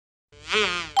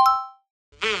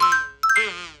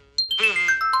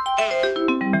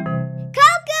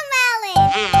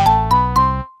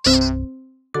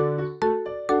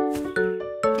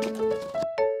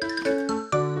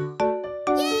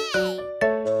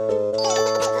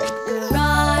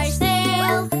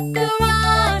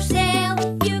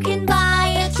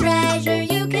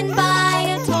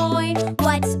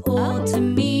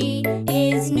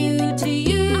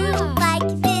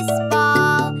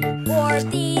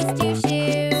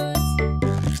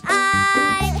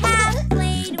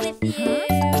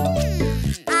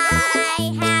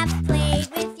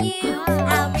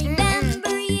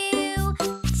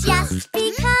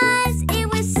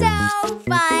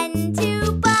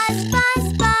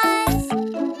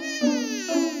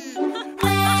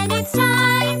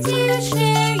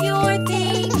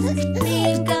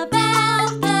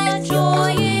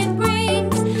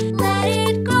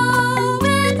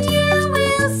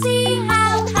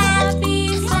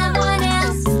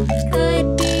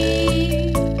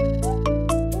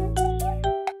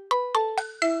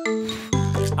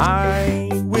I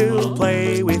will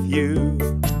play with you.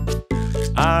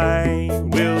 I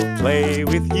will play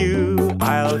with you.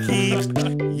 I'll keep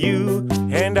you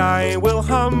and I will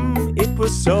hum. It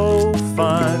was so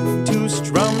fun to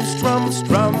strum, strum,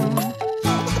 strum.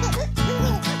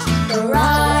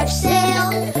 Garage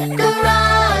sale,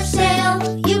 garage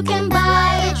sale. You can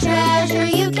buy a treasure,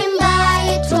 you can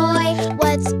buy a toy.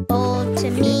 What's old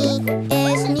to me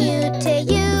is new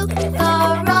to you.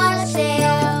 Garage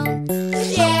sale,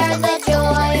 share the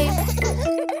joy.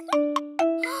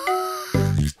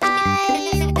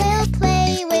 I will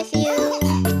play with you.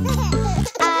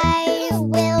 I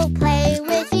will play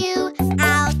with you.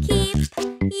 I'll keep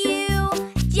you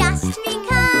just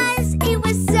because it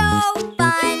was so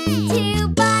fun to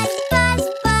buzz, buzz,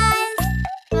 buzz.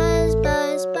 Buzz,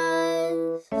 buzz,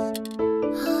 buzz.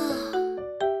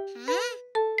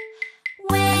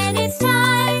 When it's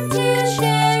time to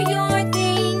share your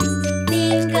things,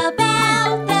 think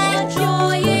about the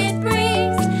joy it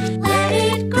brings. Let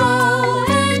it grow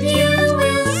and you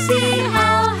will see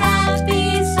how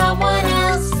happy someone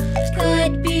else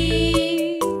could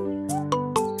be.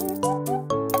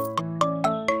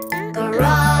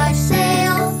 Garage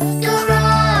sale,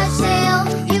 garage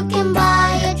sale. You can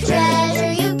buy a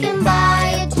treasure, you can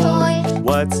buy a toy.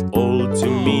 What's old to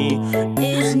me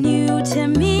Is new to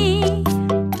me.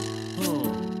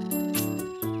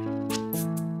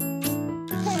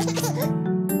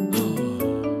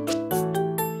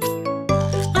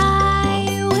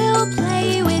 I will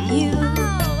play with you.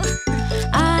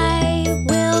 I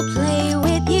will play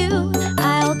with you.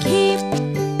 I'll keep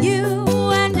you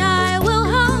and I will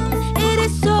hum. It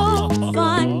is so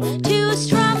fun to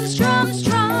strum, strum,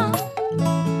 strum.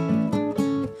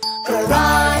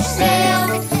 Garage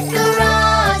sale,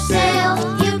 garage sale.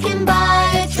 You can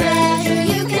buy a treasure,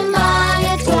 you can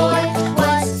buy a toy.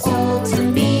 What's old to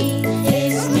me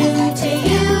is new to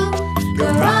you.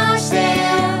 Garage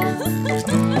sale,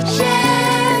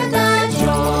 share the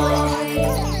joy.